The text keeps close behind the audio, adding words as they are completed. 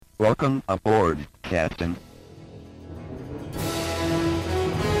Welcome aboard, Captain.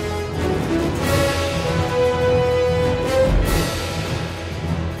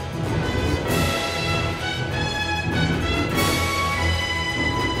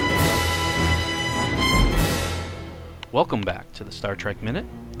 Welcome back to the Star Trek Minute,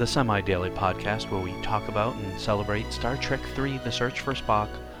 the semi-daily podcast where we talk about and celebrate Star Trek III: The Search for Spock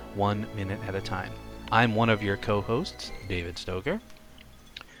 1 minute at a time. I'm one of your co-hosts, David Stoker.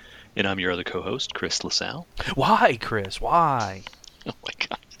 And I'm your other co-host, Chris LaSalle. Why, Chris? Why? Oh my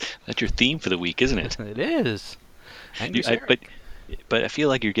God, that's your theme for the week, isn't it? It is. Angry Sarek. But I feel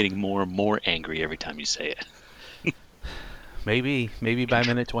like you're getting more and more angry every time you say it. Maybe by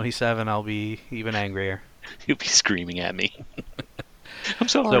minute 27 I'll be even angrier. You'll be screaming at me. I'm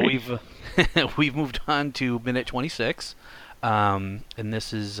sorry. So we've moved on to minute 26, and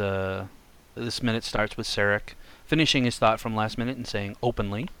this minute starts with Sarek finishing his thought from last minute and saying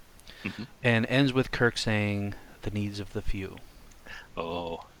openly, and ends with Kirk saying the needs of the few.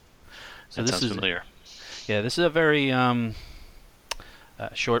 Oh, so that sounds familiar. Yeah, this is a very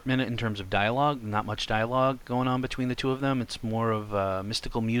short minute in terms of dialogue. Not much dialogue going on between the two of them. It's more of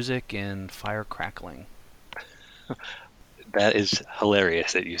mystical music and fire crackling. That is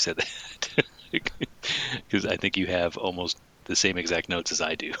hilarious that you said that, because I think you have almost the same exact notes as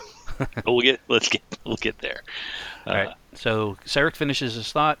I do. But we'll get there. All right. So Sarek finishes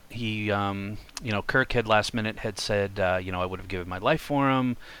his thought. He, Kirk had last minute had said, I would have given my life for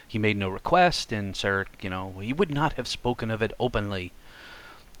him. He made no request, and Sarek, he would not have spoken of it openly.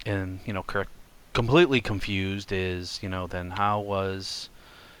 And Kirk, completely confused, is, then how was?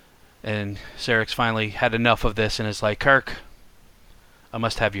 And Sarek's finally had enough of this and is like, Kirk, I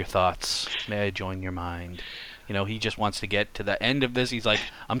must have your thoughts. May I join your mind? He just wants to get to the end of this. He's like,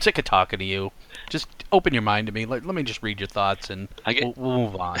 I'm sick of talking to you. Just open your mind to me. Let me just read your thoughts, and we'll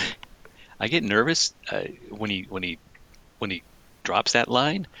move on. I get nervous when he drops that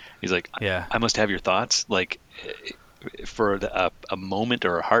line. He's like, yeah. I must have your thoughts. Like, for a moment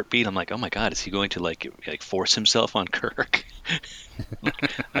or a heartbeat, I'm like, oh my God, is he going to like force himself on Kirk?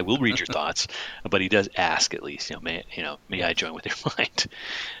 I will read your thoughts, but he does ask at least. May I join with your mind?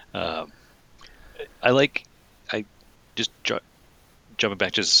 I just jumping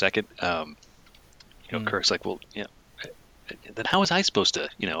back just a second. Kirk's like, well, then how was I supposed to?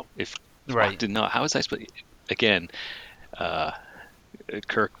 If Spock didn't know, how was I supposed? Again,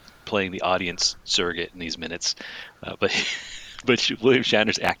 Kirk playing the audience surrogate in these minutes, but William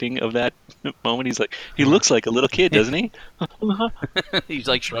Shatner's acting of that moment, he's like, he looks like a little kid, doesn't he? He's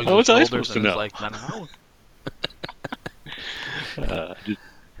like shrugs how his was shoulders I supposed and to is know? like, I don't know.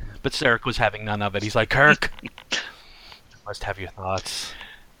 But Sarek was having none of it. He's like, Kirk, I must have your thoughts.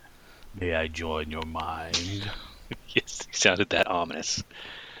 May I join your mind? Yes, he sounded that ominous.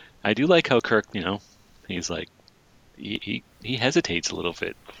 I do like how Kirk, he's like, he hesitates a little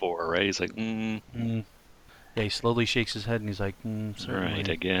bit before, right? He's like, Yeah, he slowly shakes his head and he's like, certainly.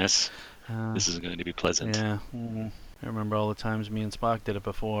 Right, I guess. This isn't going to be pleasant. Yeah. I remember all the times me and Spock did it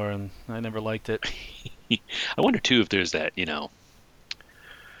before, and I never liked it. I wonder, too, if there's that,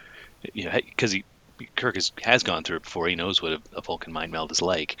 because Kirk has gone through it before. He knows what a Vulcan mind meld is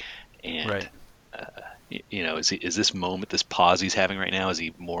like. And, right. Is this moment, this pause he's having right now, is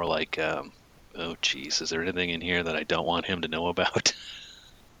he more like, oh, geez, is there anything in here that I don't want him to know about?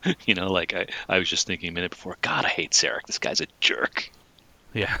 Like I was just thinking a minute before, God, I hate Sarek. This guy's a jerk.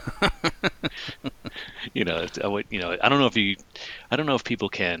 Yeah. I don't know if people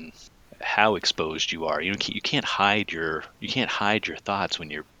can, how exposed you are. You can't hide your thoughts when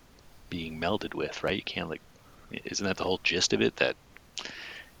you're being melded with, right? You can't, isn't that the whole gist of it, that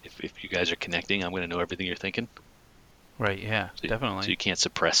if you guys are connecting, I'm going to know everything you're thinking? Right, yeah, definitely. So you can't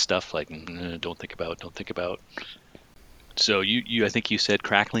suppress stuff like, don't think about. So I think you said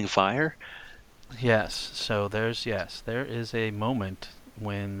crackling fire? Yes. So there is a moment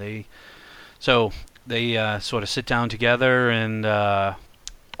when they sort of sit down together, and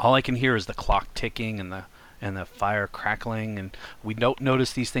all I can hear is the clock ticking and the fire crackling, and we don't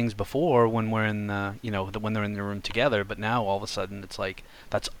notice these things before when we're in when they're in the room together, but now all of a sudden it's like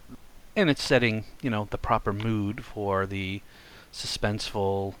and it's setting the proper mood for the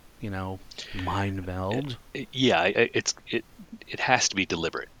suspenseful mind meld. Yeah, it has to be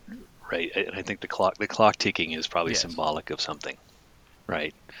deliberate, right? And I think the clock ticking is probably symbolic of something,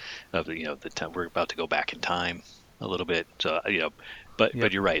 right? Of the time we're about to go back in time a little bit. So but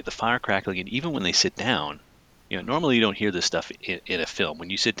you're right. The fire crackling, and even when they sit down, normally you don't hear this stuff in a film. When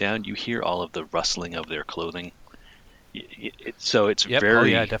you sit down, you hear all of the rustling of their clothing. So it's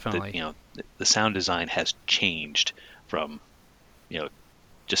very definitely. The sound design has changed from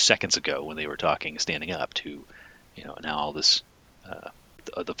just seconds ago when they were talking standing up to, now all this,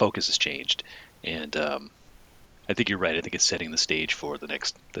 the focus has changed, and I think you're right. I think it's setting the stage for the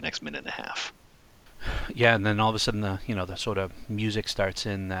next minute and a half. Yeah, and then all of a sudden the sort of music starts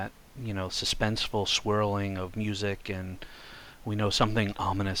in, that suspenseful swirling of music, and we know something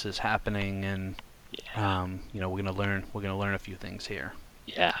ominous is happening, and we're gonna learn a few things here.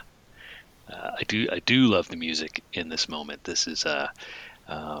 Yeah, I do love the music in this moment. This is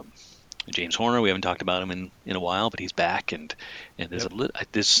James Horner. We haven't talked about him in a while, but he's back, and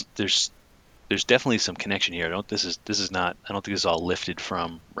there's there's definitely some connection here. I don't think this is all lifted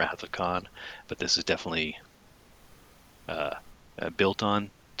from Wrath of Khan, but this is definitely built on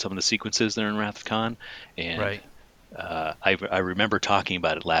some of the sequences that are in Wrath of Khan, and right. I remember talking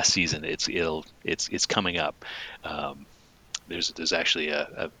about it last season. It's coming up. There's actually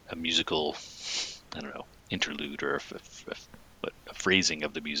a musical, I don't know, interlude or a phrasing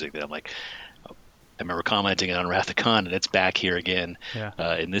of the music that I'm like, I remember commenting on Wrath of Khan, and it's back here again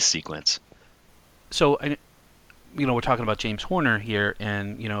in this sequence. So, we're talking about James Horner here,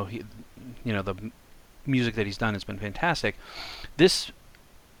 and the music that he's done has been fantastic. This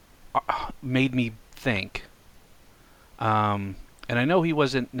made me think, and I know he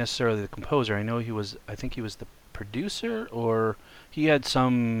wasn't necessarily the composer. I think he was the producer, or he had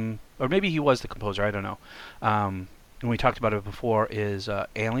some, or maybe he was the composer. I don't know. And we talked about it before. Is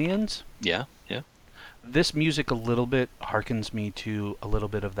Aliens? Yeah. This music a little bit harkens me to a little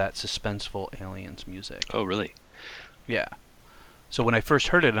bit of that suspenseful Aliens music. Oh, really? Yeah. So when I first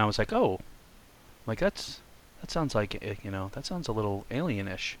heard it, and I was like, oh, like that sounds like that sounds a little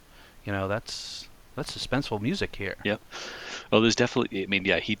Alien-ish. That's suspenseful music here. Yeah. Well, there's definitely. I mean,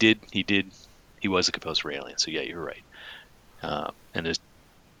 yeah, he was a composer for Alien. So yeah, you're right. And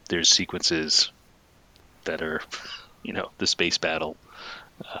there's sequences that are, the space battle.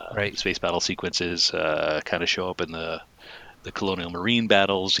 Right. Space battle sequences kind of show up in the colonial marine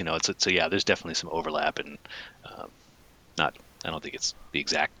battles. So yeah, there's definitely some overlap, and I don't think it's the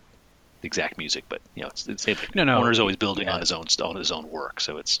exact music, but it's the same thing. No. Horner's always building on his own work,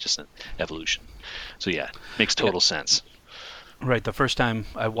 so it's just an evolution. So yeah, makes total sense. Right. The first time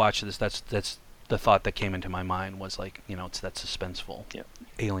I watched this, that's the thought that came into my mind was like, it's that suspenseful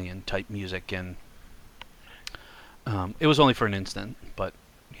alien type music, and it was only for an instant, but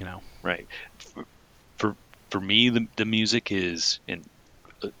Right. For me, the music is, and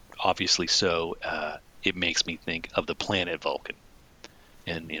obviously so, it makes me think of the planet Vulcan,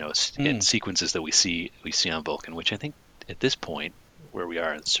 and and sequences that we see on Vulcan, which I think at this point, where we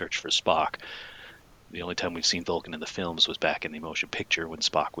are in Search for Spock, the only time we've seen Vulcan in the films was back in the motion picture when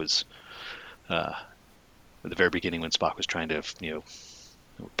Spock was, at the very beginning when Spock was trying to,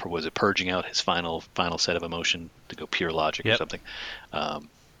 was it purging out his final set of emotion to go pure logic or something.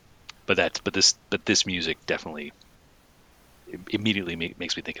 But this music definitely immediately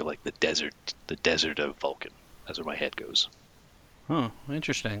makes me think of like the desert of Vulcan. That's where my head goes. Huh,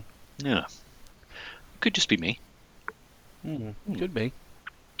 interesting. Yeah. Could just be me. Could be.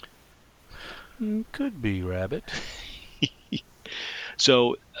 Could be, Rabbit.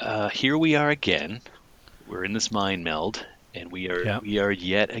 So here we are again. We're in this mind meld, and we are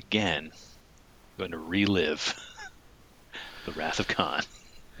yet again going to relive the Wrath of Khan.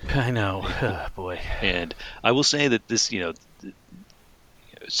 I know. Oh, boy. And I will say that this,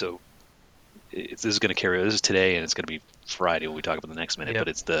 so this is going to carry. This is today, and it's going to be Friday when we talk about the next minute. But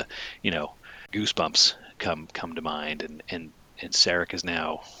it's the, goosebumps come to mind, and Sarek is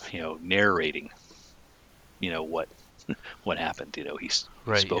now, narrating, what happened. He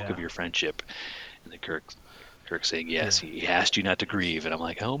spoke of your friendship, and the Kirk saying, yes, he asked you not to grieve. And I'm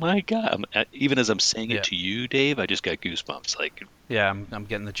like, oh my God. Even as I'm saying it to you, Dave, I just got goosebumps. Like, yeah, I'm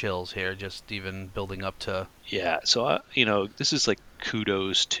getting the chills here, just even building up to. Yeah. So, this is like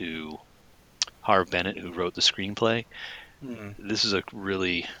kudos to Harve Bennett, who wrote the screenplay. This is a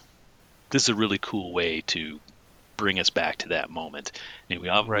really cool way to bring us back to that moment. And we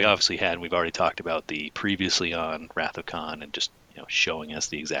obviously we've already talked about the previously on Wrath of Khan, and just, showing us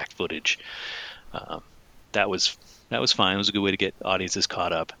the exact footage. That was fine. It was a good way to get audiences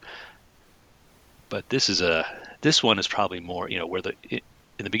caught up. But this one is probably more, where in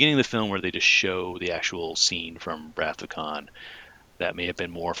the beginning of the film where they just show the actual scene from Wrath of Khan, that may have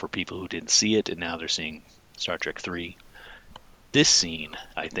been more for people who didn't see it, and now they're seeing Star Trek 3. This scene,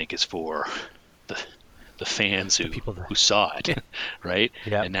 I think, is for the fans who saw it, right?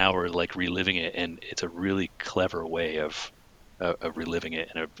 Yeah. And now we're like reliving it, and it's a really clever way of reliving it,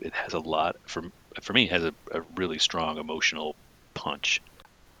 and it has a lot for me, it has a really strong emotional punch.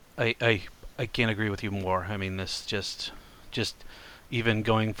 I can't agree with you more. I mean, this just even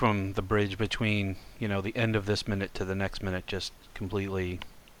going from the bridge between, the end of this minute to the next minute just completely,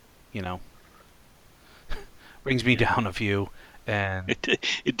 you know, brings me down a few. And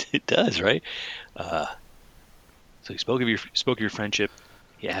it does, right? So he spoke of your friendship.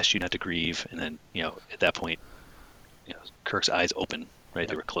 He asked you not to grieve, and then at that point, Kirk's eyes open. Right,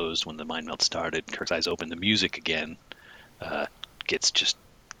 they were closed when the mind melt started. Kirk's eyes open. The music again gets just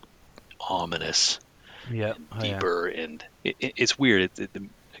ominous, and deeper, and it's weird.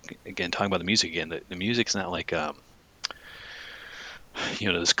 Again, talking about the music again, the music's not like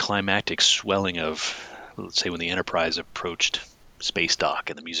this climactic swelling of, let's say, when the Enterprise approached space dock,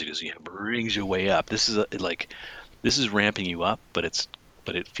 and the music is brings you way up. This is ramping you up, but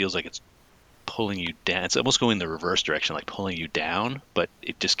it feels like it's pulling you down. It's almost going the reverse direction, like pulling you down, but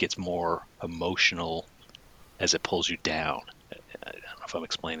it just gets more emotional as it pulls you down. I don't know if I'm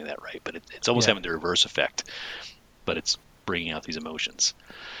explaining that right, but it's almost having the reverse effect, but it's bringing out these emotions.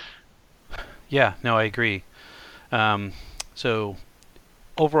 Yeah, no, I agree. So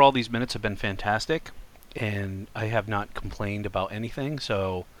overall, these minutes have been fantastic, and I have not complained about anything,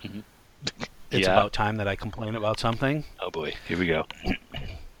 so it's about time that I complain about something. Oh boy, here we go.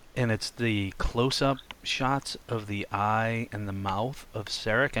 And it's the close-up shots of the eye and the mouth of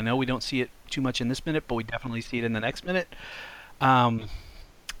Sarek. I know we don't see it too much in this minute, but we definitely see it in the next minute.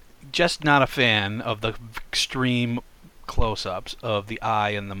 Just not a fan of the extreme close-ups of the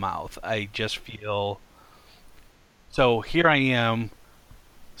eye and the mouth. I just feel... So here I am,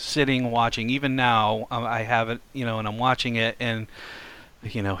 sitting, watching. Even now, I have it, and I'm watching it, and,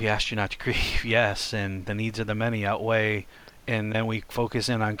 he asked you not to grieve, yes, and the needs of the many outweigh... And then we focus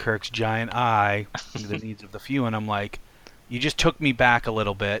in on Kirk's giant eye, the needs of the few, and I'm like, you just took me back a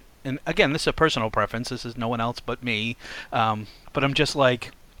little bit. And again, this is a personal preference. This is no one else but me. But I'm just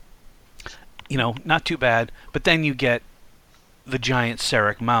like, not too bad. But then you get the giant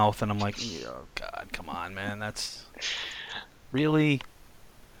Sarek mouth, and I'm like, oh, God, come on, man. That's... Really?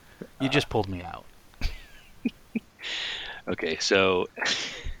 You just pulled me out. Okay, so...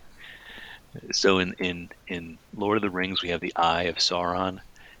 So in Lord of the Rings, we have the eye of Sauron.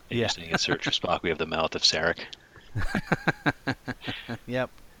 And you're saying in Search for Spock, we have the mouth of Sarek. Yep.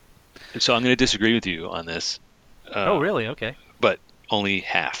 So I'm going to disagree with you on this. Oh, really? Okay. But only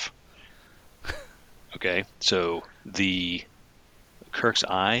half. Okay. So the Kirk's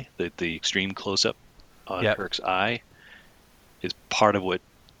eye, the extreme close-up on Kirk's eye, is part of what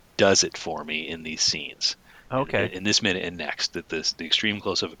does it for me in these scenes. Okay. In this minute and next, the extreme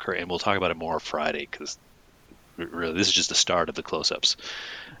close-up of Kirk, and we'll talk about it more Friday, because really this is just the start of the close-ups.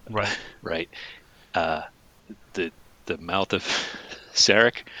 Right. Right. The mouth of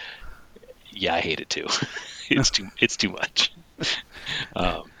Sarek, I hate it too. It's too much.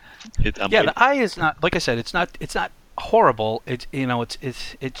 The eye is not, like I said, it's not horrible. It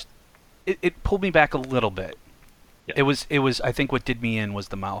pulled me back a little bit. Yeah. It was I think what did me in was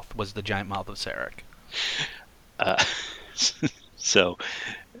the giant mouth of Sarek. So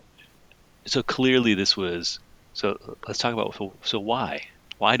clearly this was, so let's talk about, so why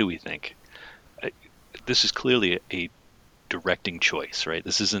do we think this is clearly a directing choice, right?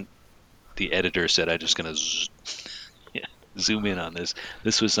 This isn't the editor said, I'm just going to zoom in on this.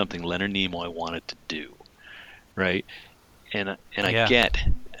 This was something Leonard Nimoy wanted to do, right? And I get,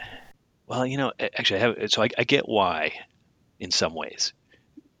 well, actually I get why in some ways.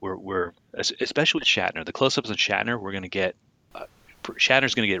 We're especially with Shatner, the close-ups on Shatner, we're going to get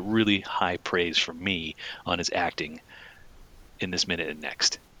Shatner's going to get really high praise from me on his acting in this minute and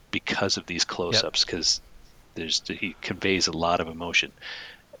next because of these close-ups, because he conveys a lot of emotion,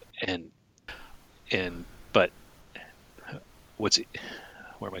 but where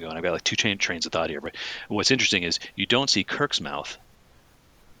am I going? I've got like two trains of thought here. But what's interesting is you don't see Kirk's mouth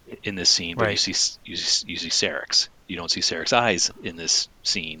in this scene, but you see Sarek's. You don't see Sarek's eyes in this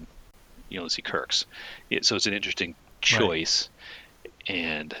scene. You don't see Kirk's. So it's an interesting choice,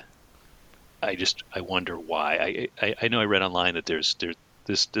 and I wonder why. I know I read online that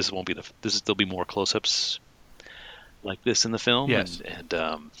this won't be there'll be more close-ups like this in the film. Yes. And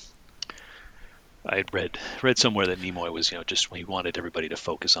I had read somewhere that Nimoy was just he wanted everybody to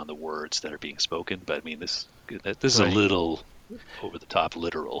focus on the words that are being spoken. But I mean this is a little over the top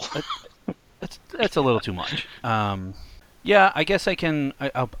literal. That's a little too much. I guess I can.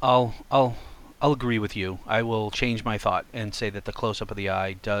 I'll agree with you. I will change my thought and say that the close-up of the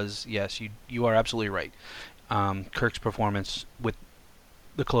eye does. Yes, you are absolutely right. Kirk's performance with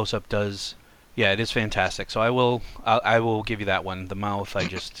the close-up does. Yeah, it is fantastic. So I will give you that one. The mouth, I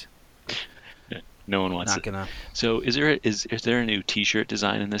just. No one wants not it. Gonna... So is there a new T-shirt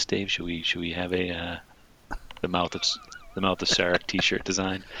design in this, Dave? Should we have the mouth of the Mouth of Sarek T-shirt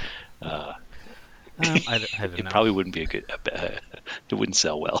design. I don't It know. probably wouldn't be it wouldn't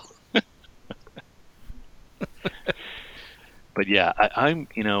sell well. But yeah, I'm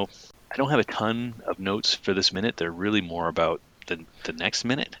I don't have a ton of notes for this minute. They're really more about the next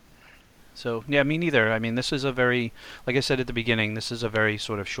minute. So yeah, me neither. I mean, this is a very, like I said at the beginning, this is a very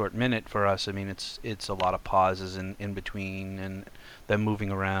sort of short minute for us. I mean, it's a lot of pauses in between and them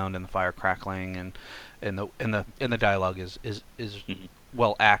moving around and the fire crackling and the dialogue is Mhm.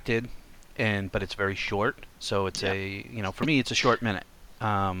 well acted, but it's very short. So it's for me it's a short minute,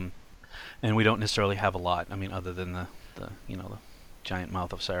 and we don't necessarily have a lot. I mean, other than the giant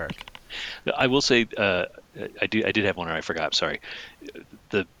mouth of Sarek. I will say I did have one, or I forgot. Sorry.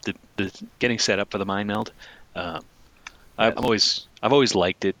 The getting set up for the mind meld. I've always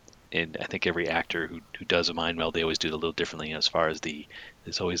liked it, and I think every actor who does a mind meld, they always do it a little differently. As far as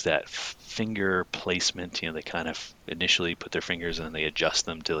there's always that finger placement. They kind of initially put their fingers and then they adjust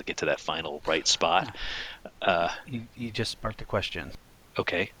them to get to that final right spot. You just sparked a question.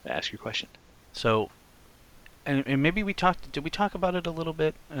 Okay, ask your question. So, and maybe did we talk about it a little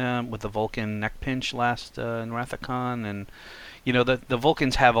bit with the Vulcan neck pinch last in Wrath of Khan, and the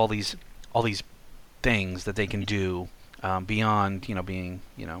Vulcans have all these things that they can do beyond being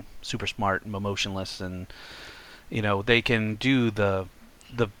super smart and emotionless, and they can do the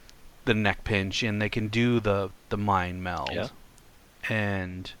neck pinch and they can do the mind meld. Yeah.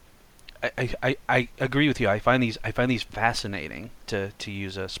 And I agree with you. I find these fascinating, to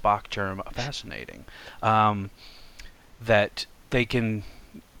use a Spock term, fascinating. That they can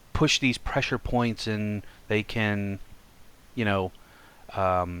push these pressure points and they can, they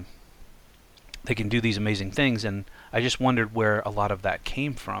can do these amazing things. And I just wondered where a lot of that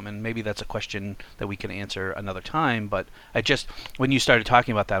came from. And maybe that's a question that we can answer another time. But when you started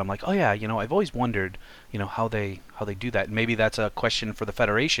talking about that, I'm like, oh yeah, I've always wondered, how they do that. And maybe that's a question for the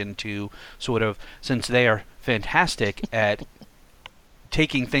Federation to sort of, since they are fantastic at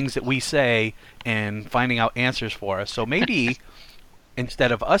taking things that we say and finding out answers for us. So maybe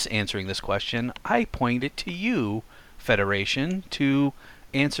instead of us answering this question, I point it to you, Federation, to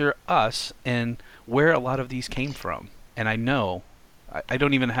answer us and where a lot of these came from. And I know, I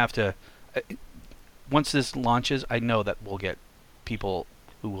don't even have to, once this launches, I know that we'll get people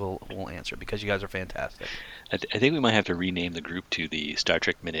who will answer, because you guys are fantastic. I think we might have to rename the group to the Star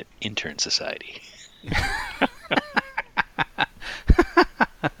Trek Minute Intern Society.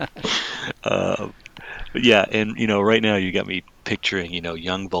 But yeah, and right now you got me picturing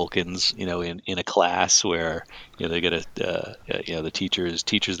young Vulcans in a class where they get the teacher's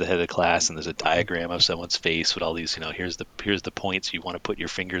the head of the class, and there's a diagram of someone's face with all these here's the points you want to put your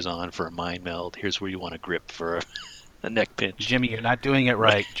fingers on for a mind meld. Here's where you want to grip for a neck pinch. Jimmy, you're not doing it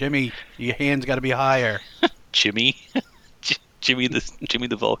right. Jimmy, your hands got to be higher. Jimmy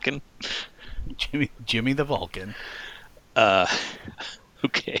the Vulcan. Jimmy the Vulcan.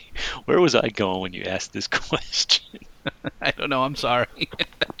 Okay, where was I going when you asked this question? I don't know. I'm sorry.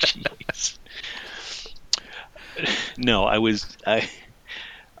 Jeez. No, I was going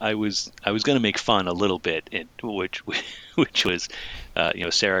to make fun a little bit, which was,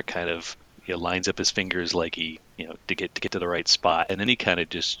 Sarek kind of lines up his fingers like he to get to the right spot, and then he kind of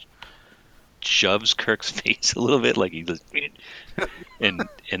just shoves Kirk's face a little bit, like he just, and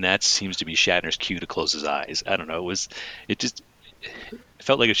that seems to be Shatner's cue to close his eyes. I don't know. It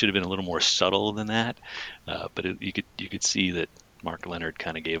felt like it should have been a little more subtle than that, but you could see that Mark Leonard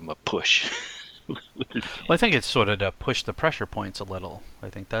kind of gave him a push. Well, I think it's sort of to push the pressure points a little. I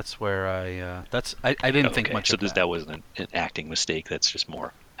think that's where I didn't think much of that. So that wasn't an acting mistake. That's just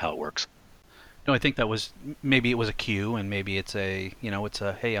more how it works. No, I think that was, maybe it was a cue, and maybe it's a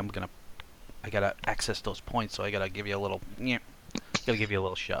hey, I gotta access those points, so I gotta give you a little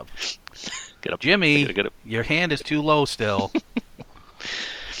shove. Jimmy, your hand is too low still.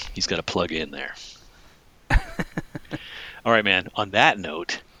 He's got to plug in there. All right, man. On that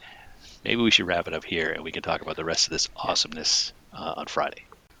note, maybe we should wrap it up here, and we can talk about the rest of this awesomeness on Friday.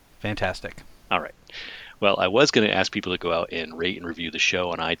 Fantastic. All right. Well, I was going to ask people to go out and rate and review the show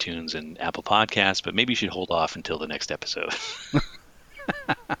on iTunes and Apple Podcasts, but maybe you should hold off until the next episode.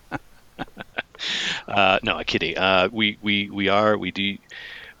 No, I'm kidding. We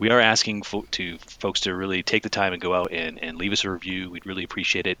are asking folks to really take the time and go out and leave us a review. We'd really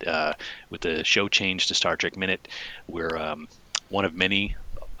appreciate it. With the show change to Star Trek Minute, we're one of many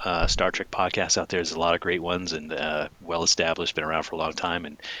Star Trek podcasts out there. There's a lot of great ones and well established, been around for a long time,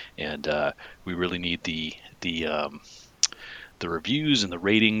 and we really need the reviews and the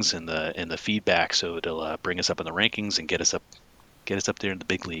ratings and the feedback, so it'll bring us up in the rankings and get us up there in the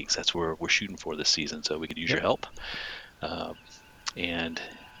big leagues. That's where we're shooting for this season, so we could use your help. And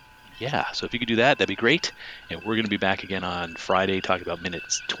yeah, so if you could do that, that'd be great. And we're going to be back again on Friday talking about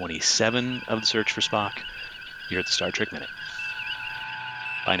minute 27 of The Search for Spock here at the Star Trek Minute.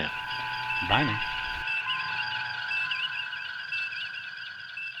 Bye now. Bye now.